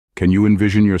Can you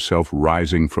envision yourself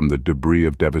rising from the debris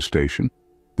of devastation?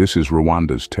 This is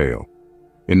Rwanda's tale.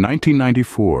 In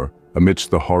 1994,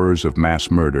 amidst the horrors of mass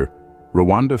murder,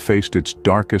 Rwanda faced its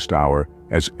darkest hour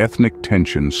as ethnic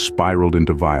tensions spiraled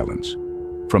into violence.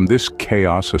 From this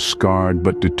chaos, a scarred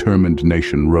but determined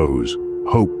nation rose.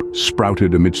 Hope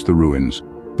sprouted amidst the ruins.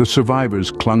 The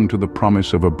survivors clung to the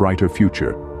promise of a brighter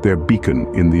future, their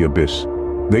beacon in the abyss.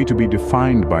 They to be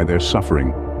defined by their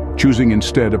suffering. Choosing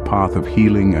instead a path of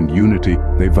healing and unity,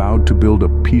 they vowed to build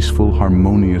a peaceful,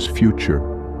 harmonious future.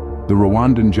 The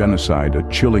Rwandan Genocide, a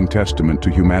chilling testament to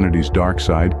humanity's dark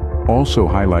side, also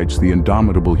highlights the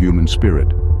indomitable human spirit.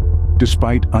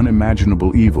 Despite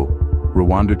unimaginable evil,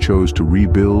 Rwanda chose to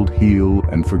rebuild, heal,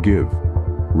 and forgive.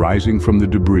 Rising from the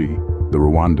debris, the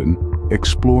Rwandan.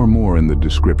 Explore more in the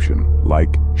description.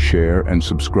 Like, share, and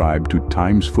subscribe to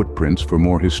Time's Footprints for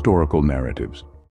more historical narratives.